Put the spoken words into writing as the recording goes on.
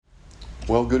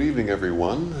Well, good evening,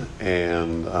 everyone,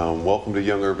 and welcome to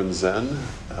Young Urban Zen.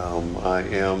 I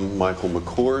am Michael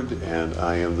McCord, and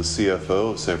I am the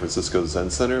CFO of San Francisco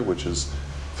Zen Center, which is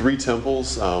 3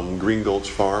 temples, Green Gulch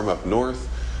Farm up north,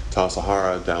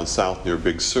 Tassajara down south near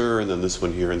Big Sur, and then this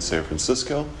one here in San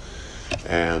Francisco.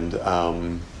 And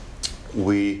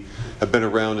we have been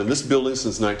around in this building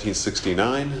since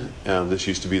 1969. This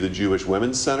used to be the Jewish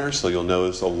Women's Center, so you'll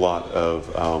notice a lot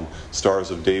of Stars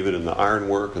of David and the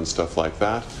ironwork and stuff like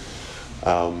that.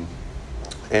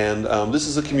 This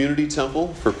is a community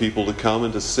temple for people to come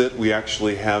and to sit. We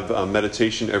actually have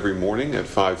meditation every morning at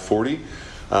 5:40.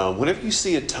 Whenever you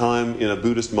see a time in a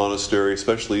Buddhist monastery,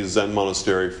 especially a Zen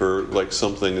monastery, for like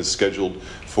something is scheduled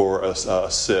for a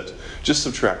sit, just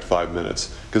subtract 5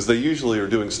 minutes, because they usually are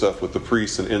doing stuff with the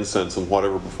priests and incense and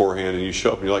whatever beforehand, and you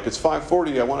show up and you're like, it's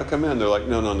 5:40, I want to come in. They're like,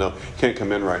 no, you can't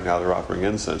come in right now, they're offering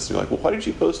incense. And you're like, well, why did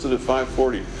you post it at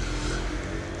 5:40?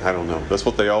 I don't know. That's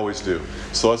what they always do.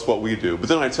 So that's what we do. But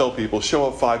then I tell people, show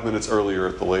up 5 minutes earlier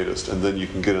at the latest, and then you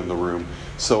can get in the room.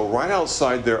 So right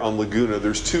outside there on Laguna,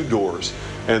 there's 2 doors,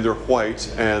 and they're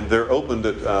white, and they're opened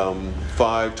at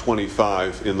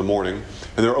 5:25 in the morning,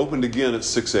 and they're opened again at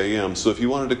 6 a.m. So if you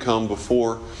wanted to come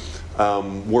before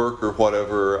work or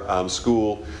whatever,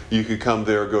 school, you could come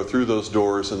there, go through those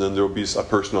doors, and then there will be a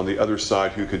person on the other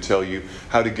side who could tell you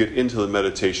how to get into the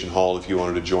meditation hall if you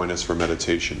wanted to join us for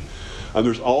meditation.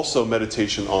 There's also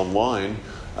meditation online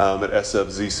at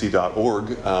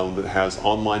sfzc.org that has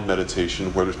online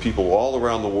meditation where there's people all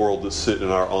around the world that sit in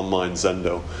our online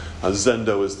Zendo.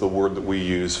 Zendo is the word that we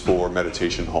use for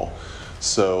meditation hall.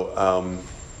 So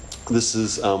this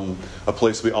is a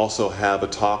place. We also have a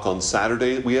talk on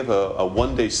Saturday. We have a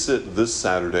one-day sit this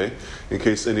Saturday in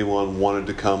case anyone wanted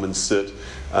to come and sit.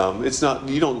 It's not,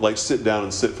 you don't like sit down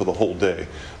and sit for the whole day,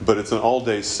 but it's an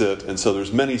all-day sit, and so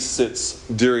there's many sits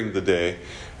during the day.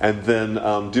 And then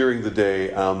during the day,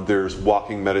 there's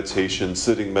walking meditation,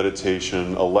 sitting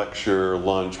meditation, a lecture,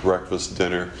 lunch, breakfast,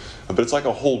 dinner. But it's like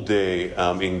a whole day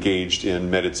engaged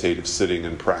in meditative sitting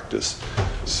and practice.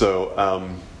 So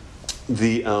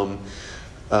the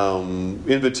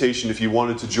invitation, if you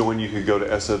wanted to join, you could go to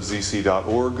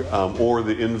sfzc.org, or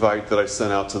the invite that I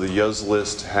sent out to the Yuz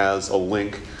list has a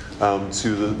link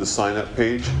to the sign-up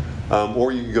page,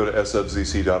 or you can go to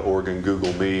sfzc.org and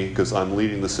Google me, because I'm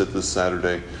leading the sit this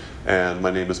Saturday, and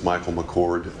my name is Michael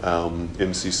McCord,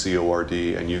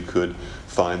 MCCORD, and you could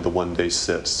find the one-day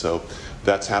sit. So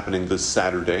that's happening this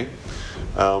Saturday.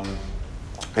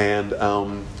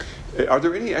 Are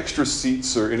there any extra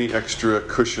seats or any extra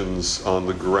cushions on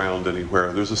the ground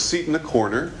anywhere? There's a seat in the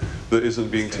corner that isn't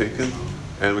being taken,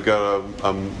 and we've got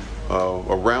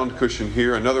a round cushion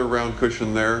here, another round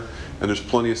cushion there, and there's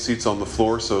plenty of seats on the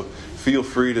floor, so feel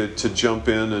free to jump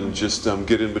in and just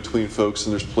get in between folks.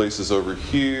 And there's places over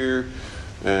here,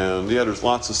 and yeah, there's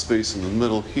lots of space in the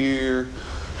middle here.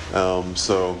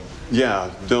 So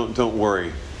yeah, don't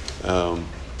worry,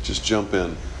 just jump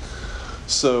in.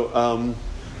 So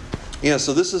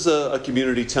so this is a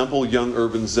community temple. Young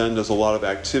Urban Zen does a lot of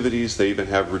activities. They even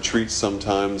have retreats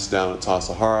sometimes down at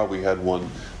Tassajara. We had one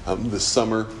this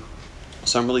summer.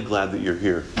 So I'm really glad that you're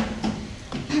here.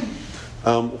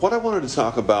 What I wanted to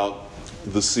talk about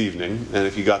this evening, and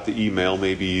if you got the email,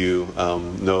 maybe you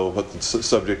know what the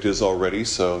subject is already,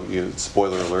 so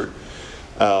spoiler alert.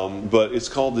 But it's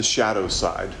called the shadow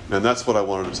side, and that's what I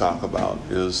wanted to talk about,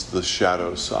 is the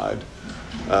shadow side.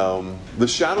 The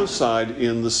shadow side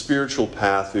in the spiritual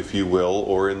path, if you will,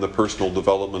 or in the personal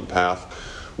development path,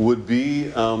 would be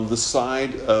the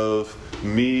side of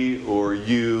me or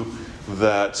you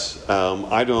that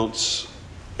I don't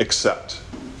accept,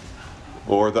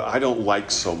 or that I don't like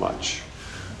so much.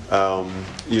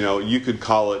 You could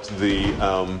call it the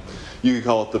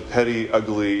petty,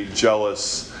 ugly,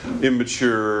 jealous,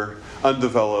 immature,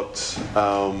 undeveloped,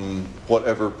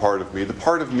 whatever part of me. The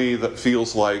part of me that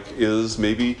feels like it's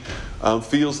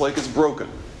broken,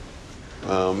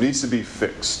 needs to be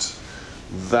fixed.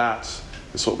 That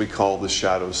is what we call the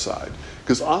shadow side.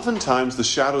 Because oftentimes the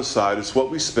shadow side is what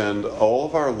we spend all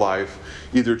of our life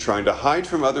either trying to hide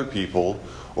from other people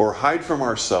or hide from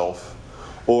ourselves,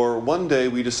 or one day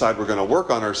we decide we're going to work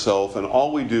on ourselves, and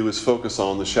all we do is focus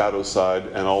on the shadow side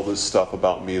and all this stuff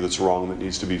about me that's wrong that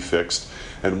needs to be fixed.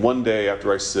 And one day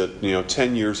after I sit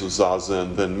 10 years of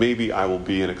Zazen, then maybe I will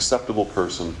be an acceptable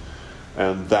person,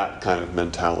 and that kind of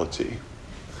mentality.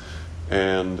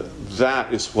 And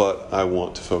that is what I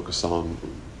want to focus on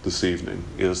this evening,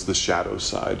 is the shadow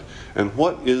side. And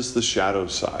what is the shadow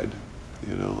side?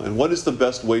 And what is the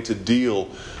best way to deal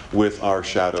with our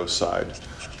shadow side?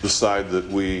 The side that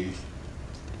we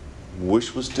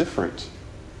wish was different.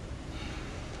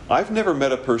 I've never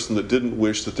met a person that didn't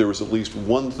wish that there was at least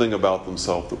one thing about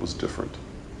themselves that was different.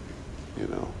 You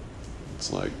know,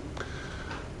 it's like,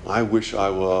 I wish I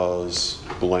was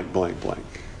blank, blank, blank.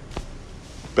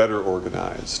 Better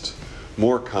organized,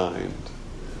 more kind,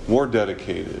 more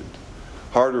dedicated,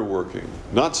 harder working,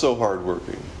 not so hard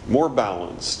working, more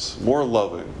balanced, more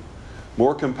loving,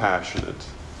 more compassionate,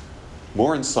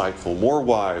 more insightful, more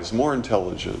wise, more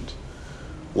intelligent,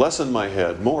 less in my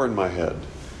head, more in my head.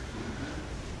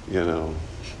 You know,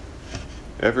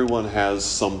 everyone has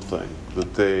something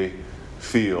that they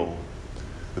feel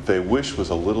that they wish was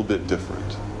a little bit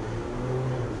different.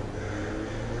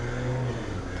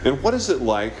 And what is it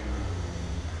like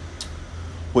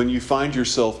when you find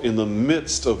yourself in the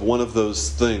midst of one of those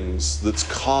things that's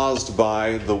caused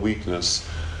by the weakness?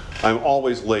 I'm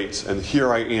always late, and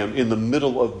here I am in the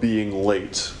middle of being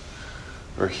late.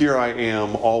 Or here I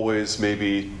am always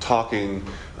maybe talking,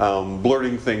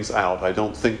 blurting things out. I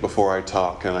don't think before I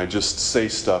talk, and I just say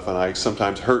stuff, and I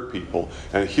sometimes hurt people.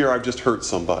 And here I've just hurt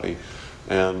somebody.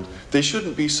 And they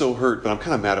shouldn't be so hurt, but I'm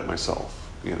kind of mad at myself.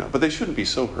 You know, but they shouldn't be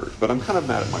so hurt, but I'm kind of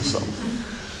mad at myself.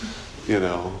 You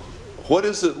know, what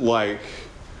is it like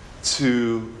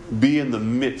to be in the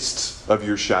midst of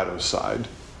your shadow side,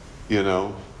 you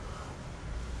know?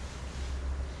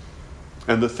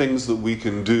 And the things that we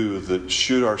can do that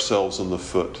shoot ourselves in the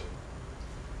foot.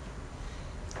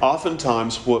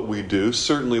 Oftentimes what we do,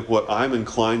 certainly what I'm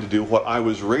inclined to do, what I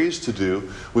was raised to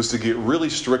do, was to get really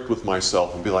strict with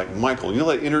myself and be like, Michael, you know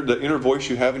that the inner voice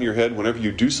you have in your head whenever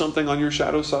you do something on your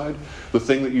shadow side? The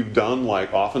thing that you've done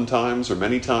like oftentimes or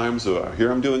many times, or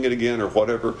here I'm doing it again or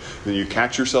whatever, then you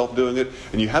catch yourself doing it,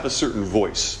 and you have a certain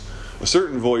voice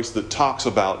that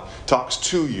talks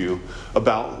to you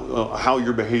about how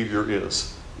your behavior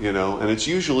is, you know, and it's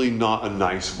usually not a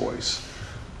nice voice,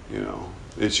 you know.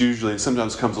 It's usually, it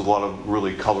sometimes comes with a lot of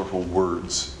really colorful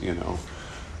words, you know,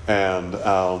 and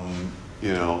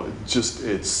you know,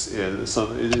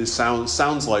 it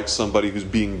sounds like somebody who's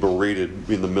being berated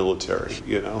in the military,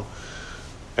 you know,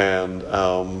 and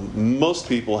most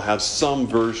people have some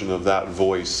version of that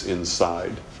voice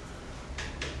inside.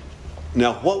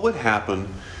 Now, what would happen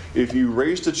if you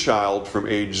raised a child from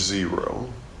age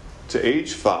 0 to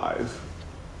age 5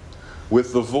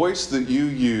 with the voice that you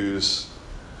use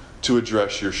to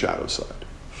address your shadow side?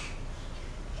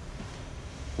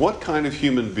 What kind of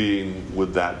human being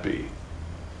would that be?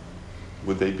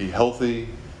 Would they be healthy?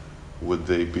 Would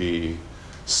they be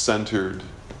centered?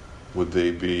 Would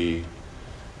they be...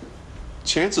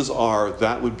 Chances are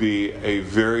that would be a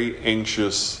very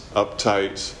anxious,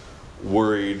 uptight,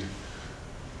 worried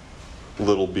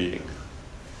little being.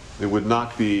 It would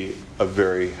not be a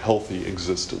very healthy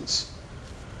existence.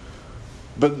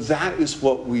 But that is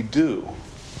what we do.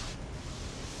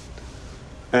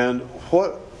 And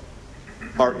what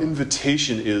our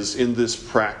invitation is in this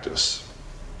practice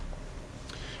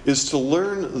is to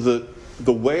learn that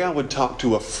the way I would talk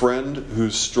to a friend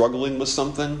who's struggling with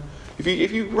something,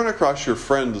 if you run across your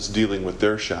friend that's dealing with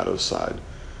their shadow side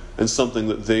and something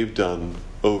that they've done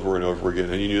over and over again,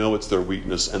 and you know it's their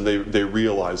weakness, and they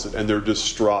realize it, and they're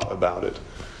distraught about it,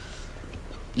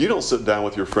 you don't sit down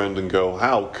with your friend and go,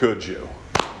 "How could you?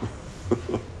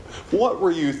 What were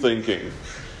you thinking?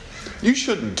 You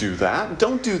shouldn't do that.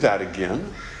 Don't do that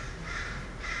again."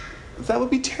 That would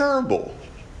be terrible.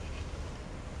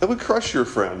 That would crush your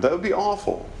friend. That would be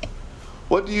awful.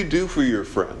 What do you do for your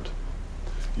friend?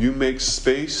 You make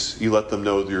space. You let them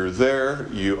know that you're there.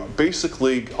 You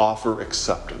basically offer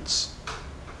acceptance.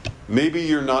 Maybe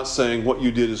you're not saying what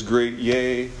you did is great,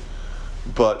 yay.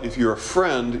 But if you're a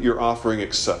friend, you're offering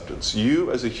acceptance.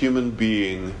 You as a human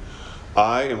being,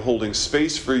 I am holding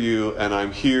space for you, and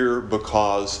I'm here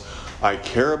because I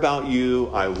care about you,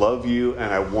 I love you,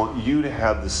 and I want you to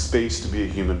have the space to be a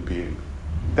human being.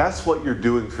 That's what you're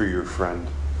doing for your friend.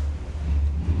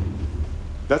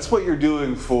 That's what you're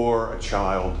doing for a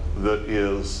child that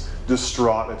is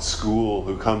distraught at school,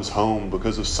 who comes home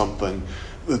because of something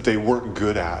that they weren't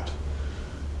good at.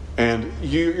 And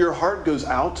your heart goes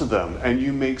out to them, and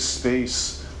you make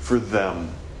space for them,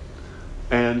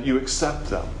 and you accept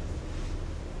them.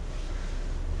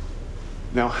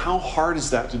 Now, how hard is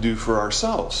that to do for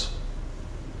ourselves?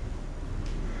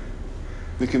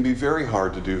 It can be very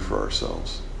hard to do for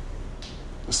ourselves,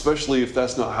 especially if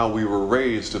that's not how we were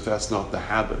raised, if that's not the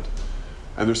habit.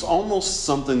 And there's almost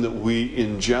something that we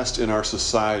ingest in our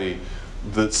society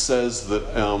that says that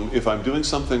if I'm doing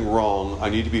something wrong, I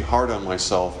need to be hard on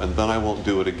myself, and then I won't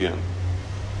do it again.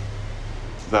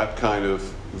 That kind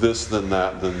of this, then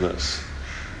that, then this.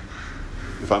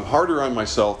 If I'm harder on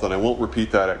myself, then I won't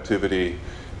repeat that activity,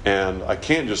 And I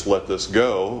can't just let this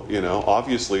go.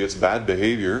 Obviously it's bad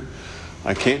behavior.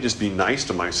 I can't just be nice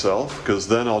to myself, because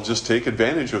then I'll just take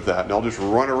advantage of that and I'll just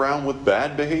run around with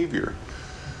bad behavior.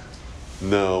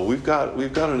 No, we've got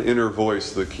an inner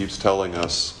voice that keeps telling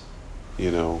us,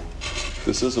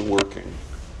 this isn't working.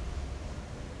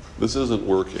 This isn't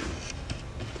working.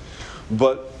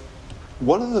 But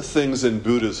one of the things in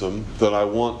Buddhism that I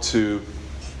want to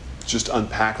just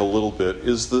unpack a little bit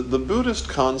is the Buddhist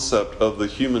concept of the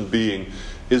human being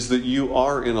is that you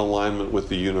are in alignment with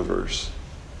the universe.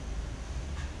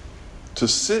 To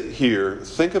sit here,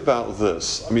 think about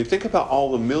this. Think about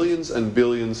all the millions and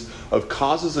billions of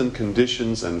causes and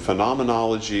conditions and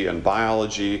phenomenology and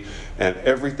biology and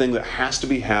everything that has to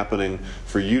be happening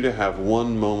for you to have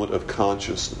one moment of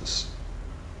consciousness.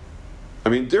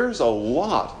 There's a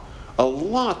lot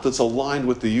that's aligned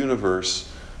with the universe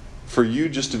for you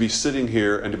just to be sitting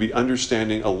here and to be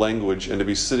understanding a language and to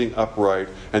be sitting upright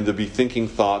and to be thinking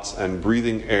thoughts and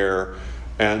breathing air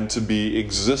and to be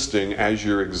existing as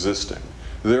you're existing.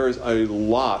 There is a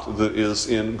lot that is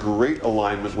in great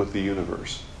alignment with the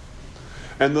universe.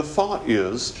 And the thought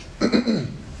is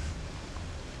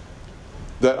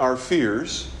that our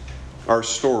fears, our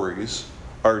stories,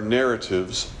 our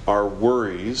narratives, our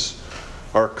worries,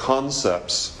 our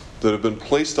concepts that have been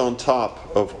placed on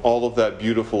top of all of that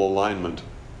beautiful alignment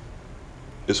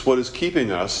is what is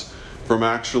keeping us from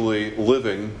actually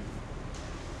living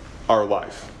our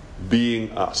life,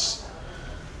 being us.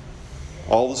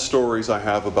 All the stories I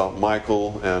have about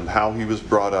Michael and how he was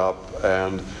brought up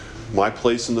and my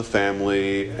place in the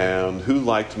family and who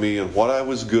liked me and what I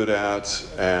was good at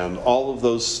and all of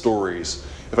those stories,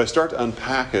 if I start to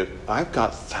unpack it, I've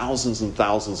got thousands and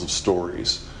thousands of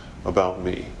stories about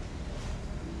me.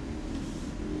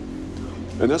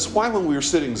 And that's why when we were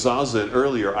sitting Zazen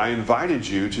earlier, I invited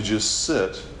you to just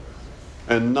sit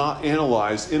and not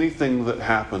analyze anything that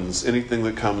happens, anything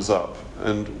that comes up.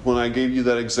 And when I gave you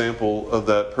that example of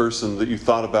that person that you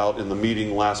thought about in the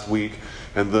meeting last week,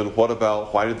 and then what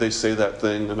about, why did they say that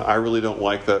thing, and I really don't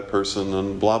like that person,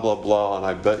 and blah, blah, blah, and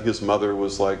I bet his mother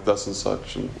was like thus and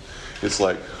such. And it's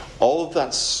like all of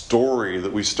that story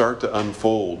that we start to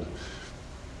unfold.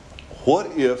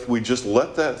 What if we just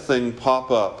let that thing pop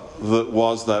up that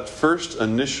was that first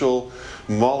initial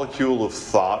molecule of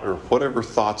thought, or whatever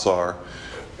thoughts are,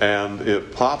 and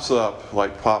it pops up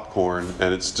like popcorn,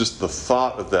 and it's just the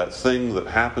thought of that thing that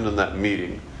happened in that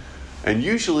meeting. And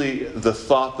usually the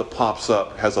thought that pops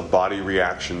up has a body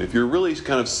reaction. If you're really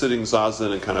kind of sitting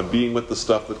zazen and kind of being with the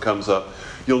stuff that comes up,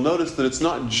 you'll notice that it's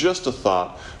not just a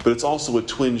thought, but it's also a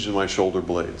twinge in my shoulder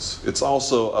blades. It's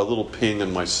also a little ping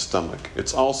in my stomach.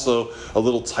 It's also a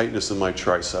little tightness in my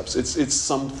triceps. It's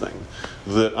something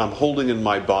that I'm holding in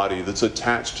my body that's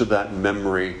attached to that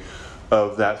memory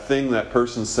of that thing that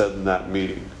person said in that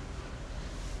meeting.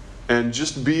 And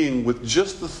just being with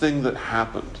just the thing that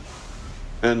happened,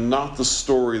 and not the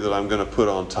story that I'm going to put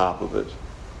on top of it.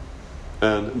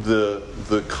 And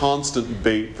the constant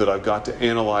bait that I've got to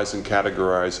analyze and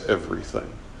categorize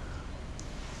everything.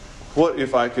 What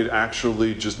if I could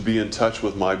actually just be in touch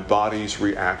with my body's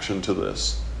reaction to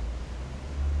this?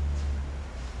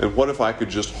 And what if I could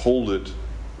just hold it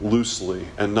loosely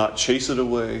and not chase it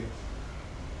away,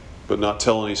 but not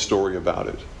tell any story about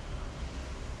it?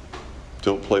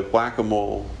 Don't play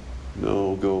whack-a-mole.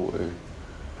 No, go away.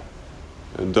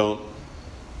 And don't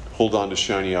hold on to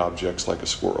shiny objects like a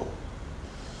squirrel.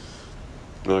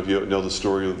 I don't know if you know the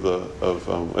story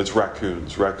of it's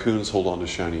raccoons. Raccoons hold on to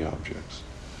shiny objects,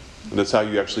 and that's how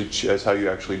you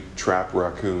actually trap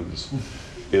raccoons.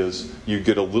 Is you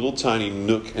get a little tiny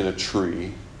nook in a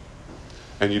tree,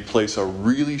 and you place a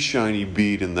really shiny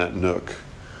bead in that nook.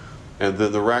 And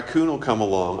then the raccoon will come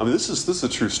along. This is a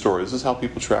true story. This is how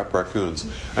people trap raccoons.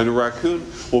 And the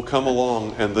raccoon will come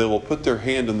along and they will put their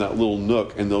hand in that little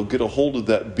nook and they'll get a hold of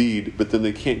that bead, but then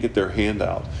they can't get their hand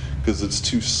out because it's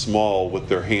too small with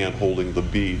their hand holding the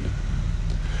bead.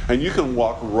 And you can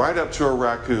walk right up to a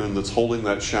raccoon that's holding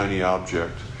that shiny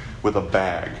object with a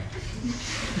bag.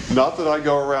 Not that I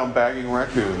go around bagging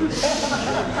raccoons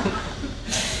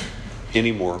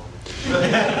anymore.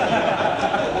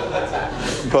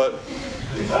 But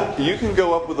you can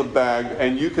go up with a bag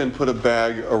and you can put a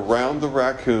bag around the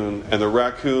raccoon, and the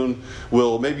raccoon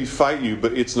will maybe fight you,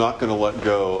 but it's not going to let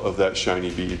go of that shiny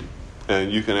bead.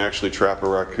 And you can actually trap a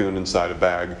raccoon inside a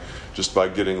bag just by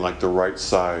getting like the right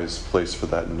size place for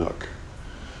that nook.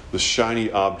 The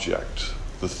shiny object,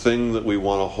 the thing that we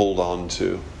want to hold on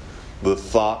to, the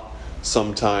thought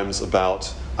sometimes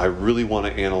about, I really want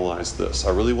to analyze this,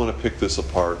 I really want to pick this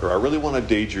apart, or I really want to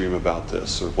daydream about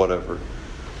this, or whatever.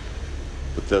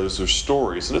 But those are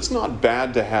stories. And it's not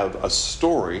bad to have a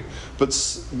story, but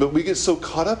we get so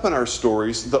caught up in our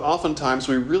stories that oftentimes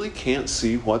we really can't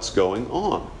see what's going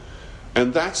on.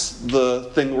 And that's the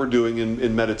thing we're doing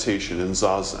in meditation, in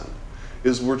Zazen,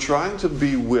 is we're trying to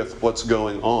be with what's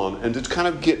going on and to kind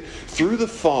of get through the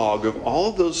fog of all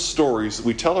of those stories that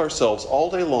we tell ourselves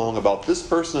all day long about this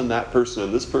person and that person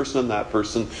and this person and that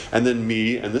person and then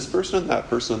me and this person and that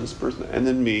person and this person and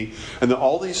then me and then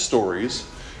all these stories.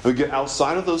 And we get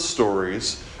outside of those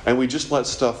stories and we just let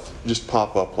stuff just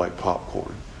pop up like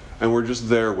popcorn. And we're just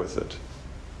there with it.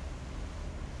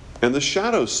 And the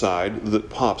shadow side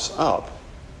that pops up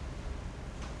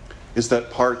is that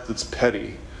part that's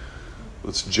petty,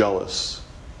 that's jealous,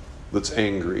 that's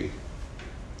angry,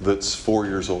 that's 4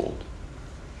 years old.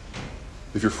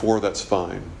 If you're 4, that's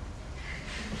fine.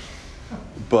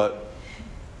 But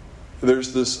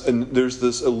there's this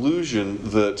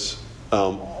illusion that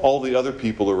all the other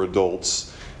people are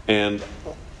adults, and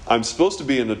I'm supposed to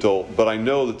be an adult, but I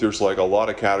know that there's like a lot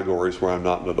of categories where I'm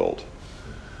not an adult.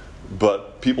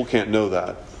 But people can't know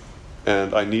that.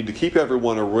 And I need to keep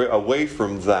everyone away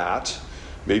from that,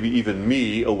 maybe even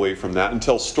me away from that, and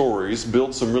tell stories,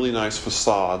 build some really nice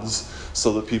facades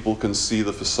so that people can see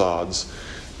the facades.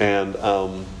 And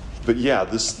but yeah,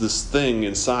 this thing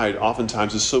inside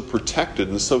oftentimes is so protected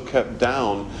and so kept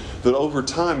down that over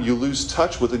time you lose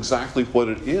touch with exactly what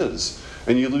it is.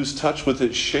 And you lose touch with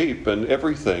its shape and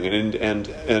everything. And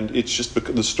it's just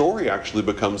the story actually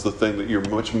becomes the thing that you're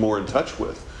much more in touch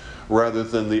with, rather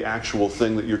than the actual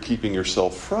thing that you're keeping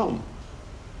yourself from.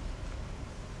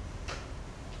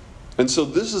 And so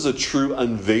this is a true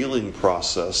unveiling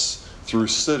process through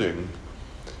sitting.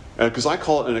 Because I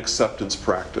call it an acceptance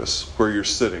practice, where you're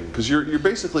sitting. Because you're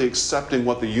basically accepting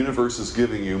what the universe is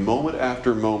giving you moment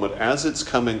after moment as it's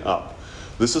coming up.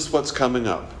 This is what's coming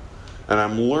up. And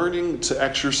I'm learning to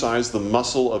exercise the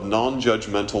muscle of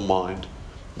non-judgmental mind.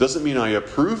 Doesn't mean I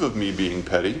approve of me being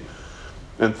petty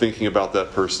and thinking about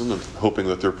that person and hoping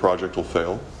that their project will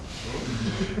fail.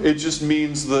 It just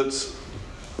means that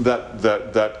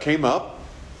came up,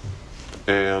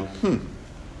 and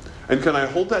And can I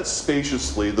hold that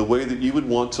spaciously, the way that you would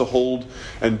want to hold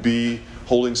and be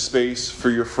holding space for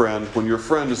your friend when your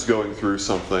friend is going through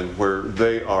something where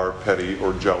they are petty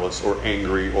or jealous or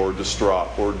angry or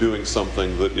distraught or doing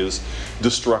something that is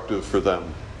destructive for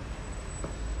them?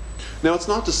 Now, it's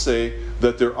not to say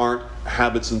that there aren't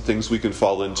habits and things we can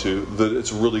fall into, that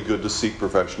it's really good to seek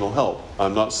professional help.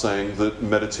 I'm not saying that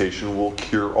meditation will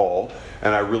cure all,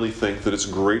 and I really think that it's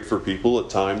great for people at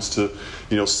times to,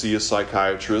 see a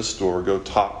psychiatrist or go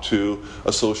talk to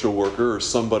a social worker or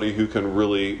somebody who can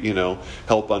really,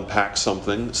 help unpack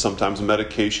something. Sometimes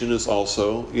medication is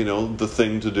also, the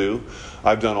thing to do.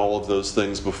 I've done all of those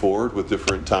things before with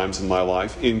different times in my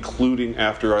life, including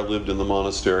after I lived in the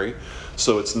monastery.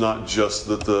 So it's not just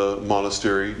that the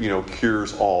monastery,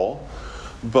 cures all.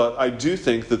 But I do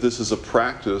think that this is a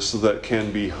practice that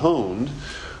can be honed,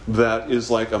 that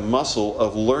is like a muscle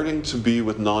of learning to be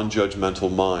with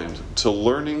non-judgmental mind, to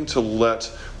learning to let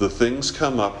the things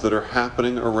come up that are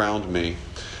happening around me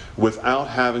without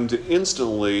having to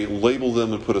instantly label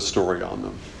them and put a story on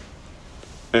them.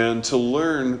 And to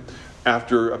learn,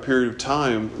 after a period of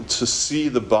time, to see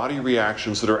the body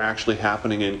reactions that are actually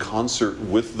happening in concert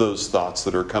with those thoughts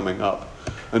that are coming up,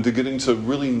 and to getting to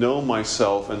really know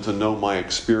myself and to know my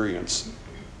experience.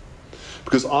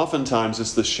 Because oftentimes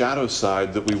it's the shadow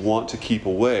side that we want to keep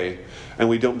away and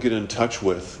we don't get in touch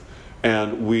with.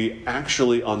 And we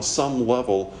actually, on some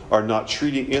level, are not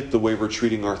treating it the way we're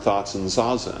treating our thoughts in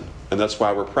Zazen. And that's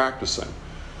why we're practicing.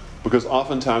 Because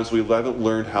oftentimes we haven't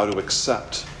learned how to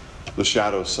accept the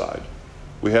shadow side.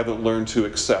 We haven't learned to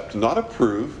accept, not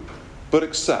approve, but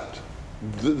accept.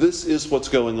 This is what's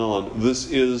going on.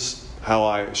 This is how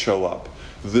I show up.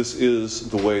 This is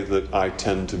the way that I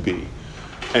tend to be.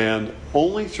 And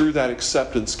only through that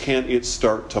acceptance can it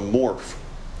start to morph.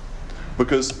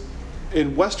 Because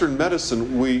in Western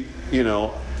medicine,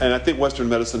 and I think Western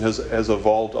medicine has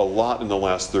evolved a lot in the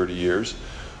last 30 years,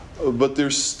 but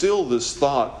there's still this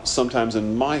thought sometimes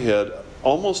in my head,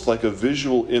 almost like a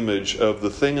visual image of the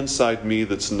thing inside me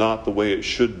that's not the way it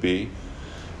should be,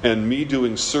 and me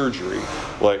doing surgery,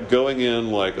 like going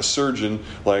in like a surgeon,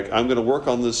 like I'm going to work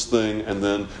on this thing, and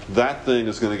then that thing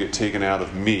is going to get taken out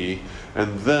of me,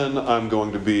 and then I'm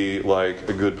going to be like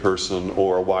a good person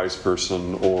or a wise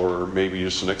person or maybe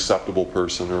just an acceptable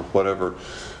person or whatever.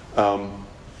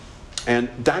 And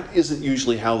that isn't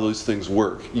usually how those things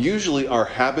work. Usually our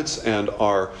habits and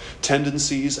our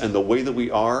tendencies and the way that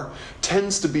we are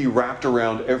tends to be wrapped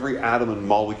around every atom and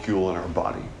molecule in our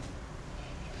body.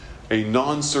 A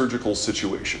non-surgical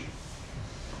situation.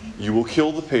 You will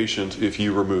kill the patient if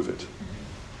you remove it.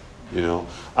 You know,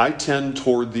 I tend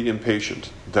toward the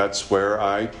impatient. That's where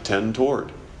I tend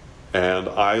toward. And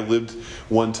I lived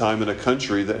one time in a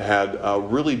country that had a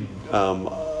really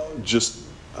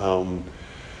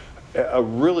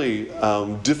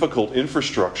difficult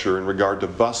infrastructure in regard to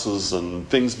buses and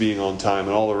things being on time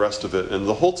and all the rest of it. And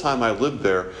the whole time I lived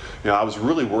there, I was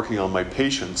really working on my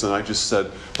patience. And I just said,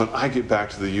 when I get back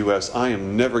to the U.S., I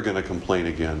am never going to complain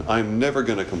again. I'm never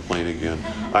going to complain again.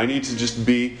 I need to just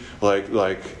be like,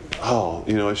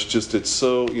 it's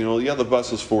so, the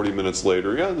bus is 40 minutes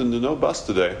later. Yeah, no bus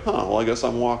today. Well, I guess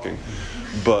I'm walking.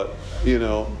 But,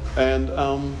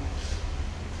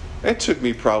 it took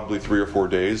me probably 3 or 4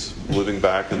 days living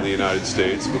back in the United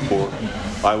States before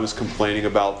I was complaining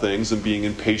about things and being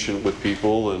impatient with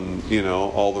people and,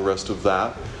 all the rest of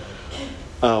that.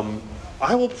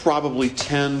 I will probably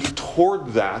tend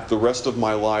toward that the rest of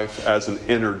my life as an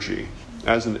energy.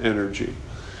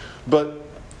 But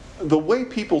the way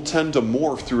people tend to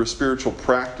morph through a spiritual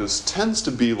practice tends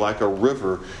to be like a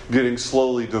river getting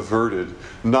slowly diverted,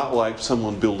 not like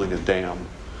someone building a dam.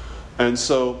 And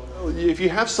so if you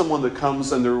have someone that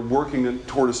comes and they're working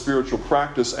toward a spiritual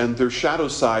practice and their shadow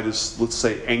side is, let's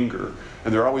say, anger,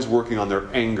 and they're always working on their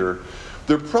anger,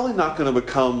 they're probably not going to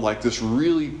become like this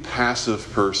really passive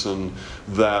person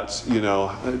that,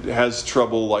 has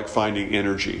trouble like finding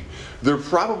energy. They're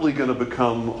probably going to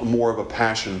become more of a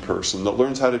passion person that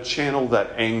learns how to channel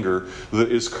that anger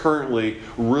that is currently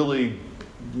really,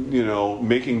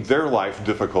 making their life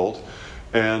difficult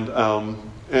and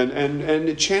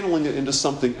channeling it into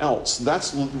something else.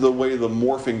 That's the way the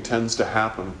morphing tends to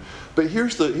happen. But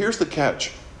here's the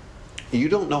catch. You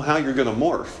don't know how you're going to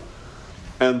morph.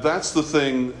 And that's the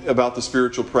thing about the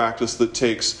spiritual practice that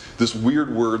takes this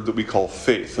weird word that we call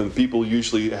faith. And people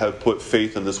usually have put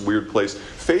faith in this weird place.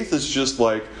 Faith is just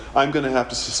like, I'm going to have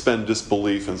to suspend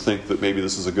disbelief and think that maybe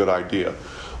this is a good idea.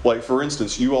 Like, for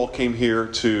instance, you all came here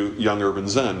to Young Urban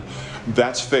Zen.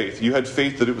 That's faith. You had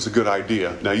faith that it was a good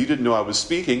idea. Now, you didn't know I was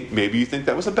speaking. Maybe you think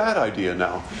that was a bad idea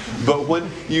now. But when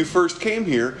you first came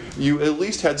here, you at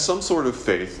least had some sort of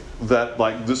faith that,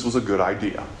 this was a good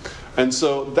idea. And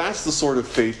so that's the sort of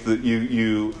faith that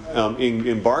you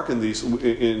embark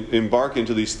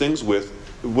into these things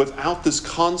without this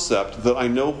concept that I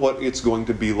know what it's going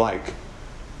to be like.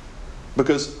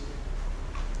 Because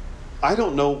I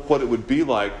don't know what it would be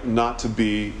like not to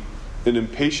be an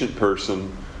impatient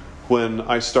person when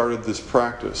I started this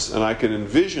practice. And I can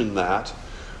envision that,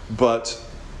 but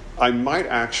I might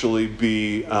actually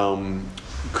be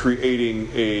creating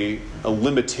a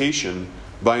limitation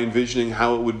by envisioning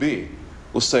how it would be.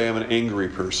 Let's say I'm an angry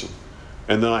person,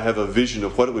 and then I have a vision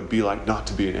of what it would be like not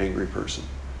to be an angry person.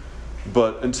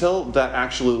 But until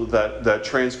that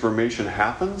transformation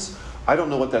happens, I don't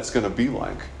know what that's going to be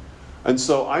like. And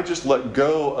so I just let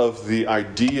go of the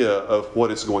idea of what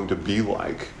it's going to be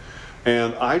like.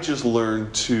 And I just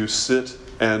learn to sit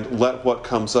and let what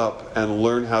comes up and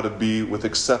learn how to be with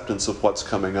acceptance of what's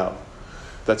coming up.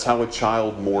 That's how a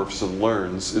child morphs and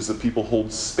learns, is that people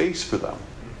hold space for them.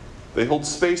 They hold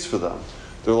space for them.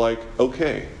 They're like,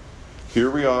 okay, here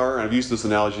we are. And I've used this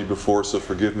analogy before, so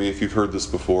forgive me if you've heard this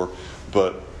before,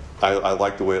 but I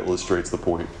like the way it illustrates the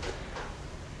point.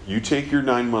 You take your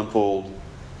 9-month-old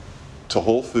to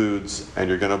Whole Foods and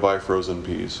you're going to buy frozen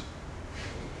peas.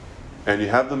 And you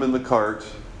have them in the cart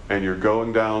and you're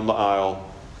going down the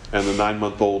aisle and the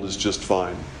 9-month-old is just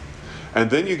fine. And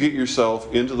then you get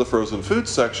yourself into the frozen food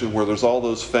section where there's all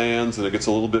those fans and it gets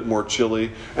a little bit more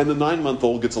chilly, and the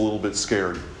 9-month-old gets a little bit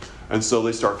scared. And so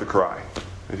they start to cry.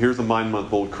 And here's the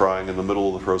 9-month-old crying in the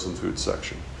middle of the frozen food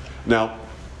section. Now,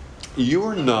 you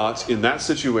are not, in that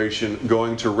situation,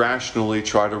 going to rationally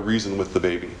try to reason with the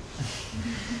baby.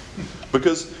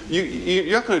 Because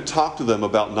you're not going to talk to them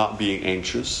about not being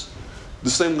anxious. The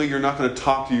same way you're not going to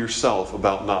talk to yourself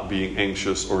about not being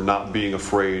anxious or not being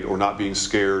afraid or not being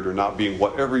scared or not being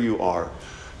whatever you are.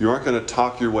 You aren't going to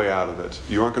talk your way out of it.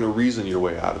 You aren't going to reason your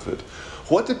way out of it.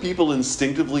 What do people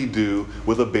instinctively do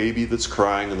with a baby that's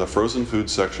crying in the frozen food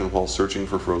section while searching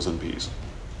for frozen peas?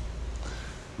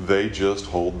 They just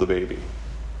hold the baby.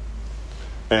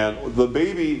 And the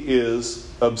baby is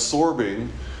absorbing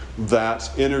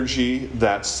that energy,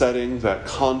 that setting, that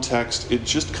context. It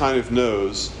just kind of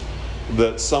knows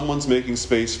that someone's making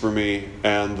space for me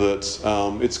and that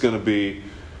it's going to be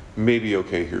maybe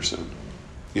okay here soon.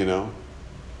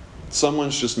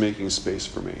 Someone's just making space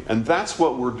for me. And that's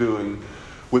what we're doing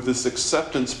with this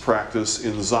acceptance practice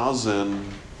in Zazen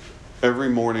every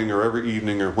morning or every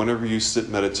evening or whenever you sit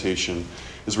meditation,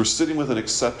 is we're sitting with an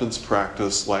acceptance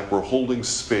practice like we're holding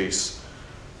space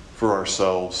for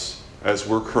ourselves as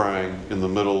we're crying in the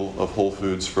middle of Whole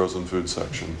Foods frozen food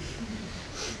section.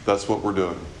 That's what we're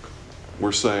doing.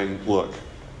 We're saying, look,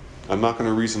 I'm not going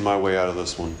to reason my way out of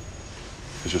this one.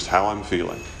 It's just how I'm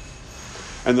feeling.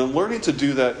 And then learning to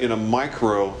do that in a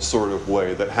micro sort of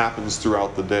way that happens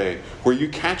throughout the day, where you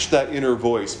catch that inner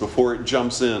voice before it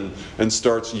jumps in and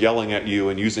starts yelling at you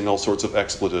and using all sorts of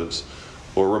expletives,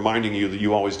 or reminding you that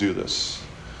you always do this.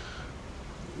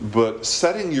 But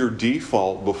setting your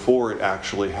default before it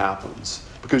actually happens,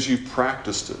 because you've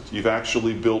practiced it. You've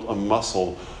actually built a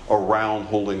muscle around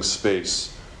holding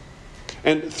space.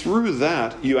 And through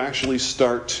that, you actually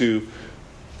start to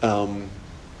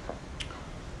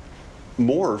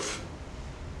morph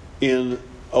in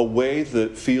a way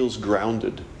that feels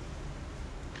grounded.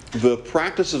 The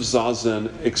practice of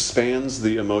Zazen expands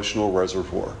the emotional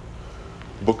reservoir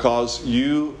because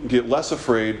you get less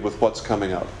afraid with what's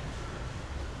coming up.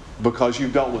 Because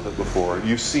you've dealt with it before.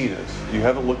 You've seen it. You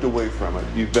haven't looked away from it.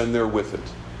 You've been there with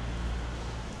it.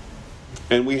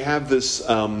 And we have this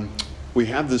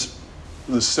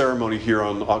ceremony here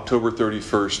on October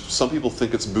 31st. Some people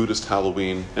think it's Buddhist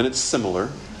Halloween, and it's similar.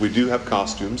 We do have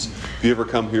costumes. If you ever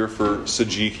come here for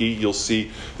Sajiki, you'll see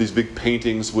these big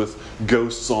paintings with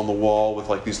ghosts on the wall with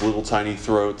like these little tiny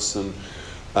throats, and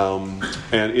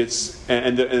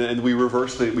we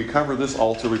reverse the, we cover this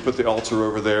altar, we put the altar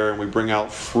over there, and we bring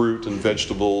out fruit and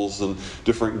vegetables and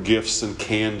different gifts and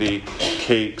candy,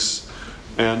 cakes,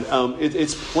 and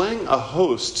it's playing a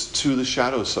host to the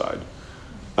shadow side.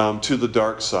 To the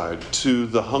dark side, to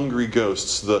the hungry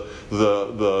ghosts. The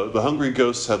hungry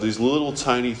ghosts have these little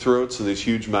tiny throats and these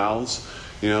huge mouths.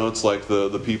 You know, it's like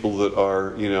the people that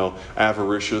are,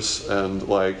 avaricious and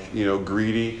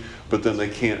greedy, but then they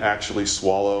can't actually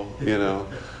swallow,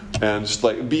 and just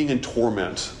like being in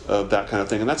torment, that kind of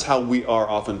thing. And that's how we are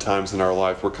oftentimes in our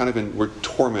life. We're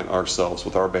torment ourselves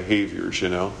with our behaviors,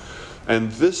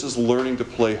 And this is learning to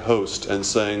play host and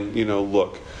saying,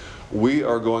 look, we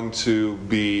are going to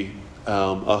be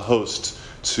a host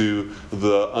to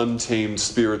the untamed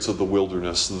spirits of the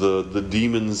wilderness, the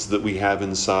demons that we have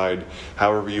inside,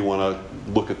 however you want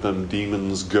to look at them,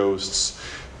 demons, ghosts,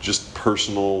 just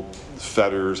personal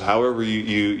fetters, however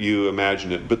you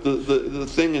imagine it. But the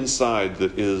thing inside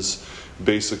that is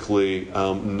basically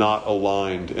not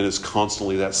aligned and is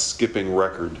constantly that skipping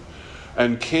record.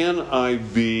 And can I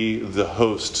be the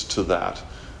host to that?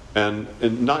 And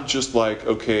not just like,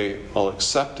 okay, I'll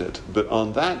accept it, but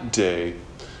on that day,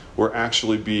 we're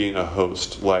actually being a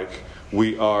host. Like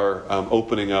we are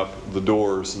opening up the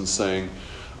doors and saying,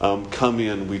 come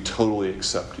in, we totally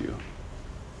accept you.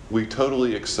 We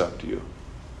totally accept you.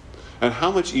 And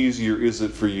how much easier is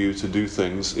it for you to do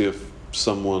things if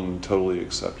someone totally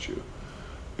accepts you?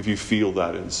 If you feel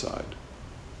that inside.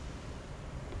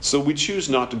 So we choose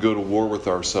not to go to war with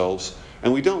ourselves.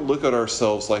 And we don't look at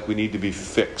ourselves like we need to be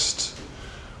fixed.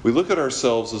 We look at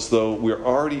ourselves as though we're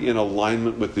already in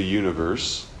alignment with the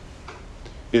universe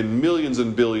in millions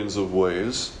and billions of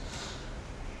ways.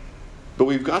 But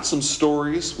we've got some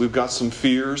stories, we've got some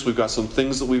fears, we've got some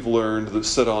things that we've learned that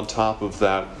sit on top of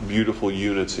that beautiful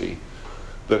unity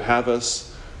that have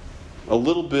us a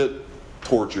little bit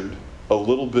tortured, a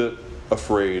little bit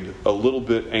afraid, a little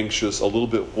bit anxious, a little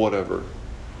bit whatever.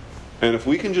 And if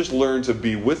we can just learn to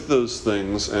be with those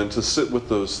things and to sit with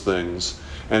those things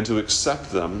and to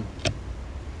accept them,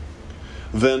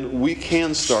 then we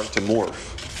can start to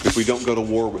morph if we don't go to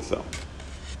war with them.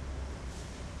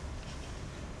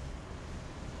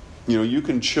 You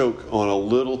can choke on a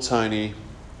little tiny,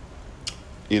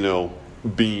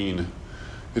 bean.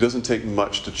 It doesn't take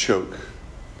much to choke.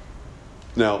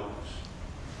 Now,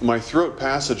 my throat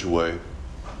passageway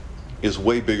is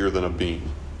way bigger than a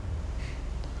bean.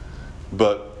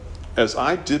 But as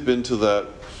I dip into that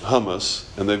hummus,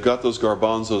 and they've got those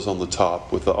garbanzos on the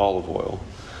top with the olive oil,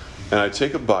 and I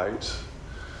take a bite,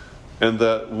 and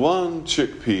that one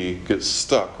chickpea gets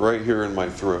stuck right here in my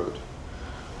throat,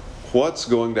 what's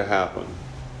going to happen?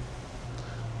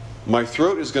 My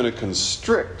throat is going to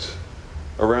constrict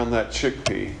around that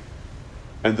chickpea,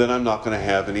 and then I'm not going to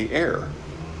have any air,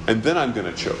 and then I'm going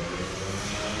to choke.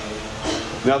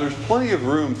 Now, there's plenty of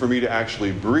room for me to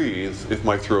actually breathe if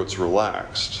my throat's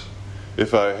relaxed.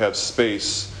 If I have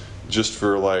space just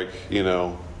for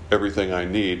everything I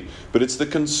need. But it's the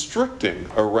constricting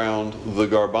around the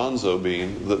garbanzo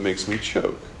bean that makes me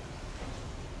choke.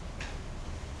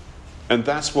 And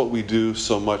that's what we do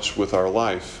so much with our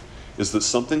life, is that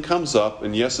something comes up,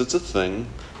 and yes, it's a thing.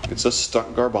 It's a stuck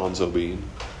garbanzo bean.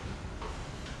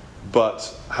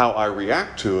 But how I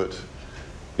react to it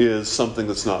is something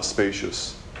that's not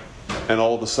spacious. And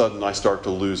all of a sudden I start to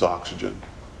lose oxygen.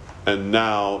 And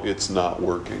now it's not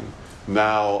working.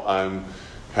 Now I'm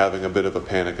having a bit of a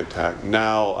panic attack.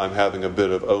 Now I'm having a bit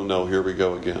of, oh no, here we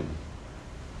go again.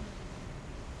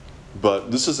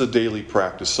 But this is a daily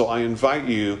practice. So I invite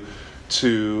you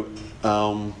to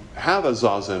have a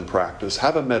zazen practice,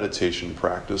 have a meditation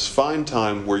practice. Find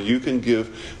time where you can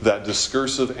give that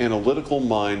discursive, analytical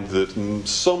mind that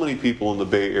so many people in the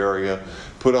Bay Area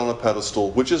put on a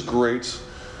pedestal, which is great.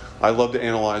 I love to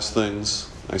analyze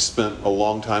things. I spent a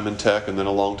long time in tech and then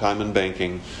a long time in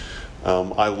banking.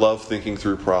 I love thinking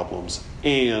through problems.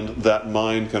 And that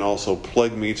mind can also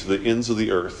plague me to the ends of the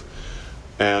earth.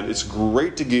 And it's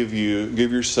great to give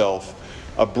yourself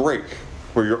a break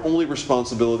where your only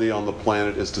responsibility on the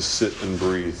planet is to sit and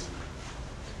breathe.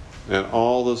 And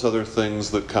all those other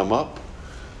things that come up,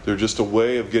 they're just a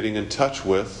way of getting in touch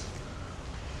with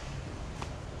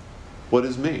what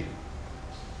is me,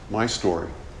 my story.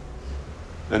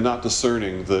 And not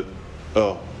discerning that,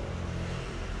 oh,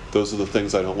 those are the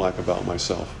things I don't like about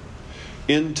myself.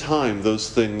 In time, those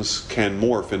things can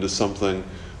morph into something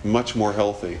much more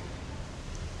healthy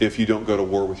if you don't go to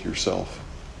war with yourself.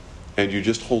 And you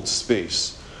just hold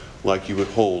space like you would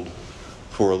hold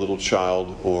for a little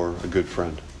child or a good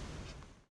friend.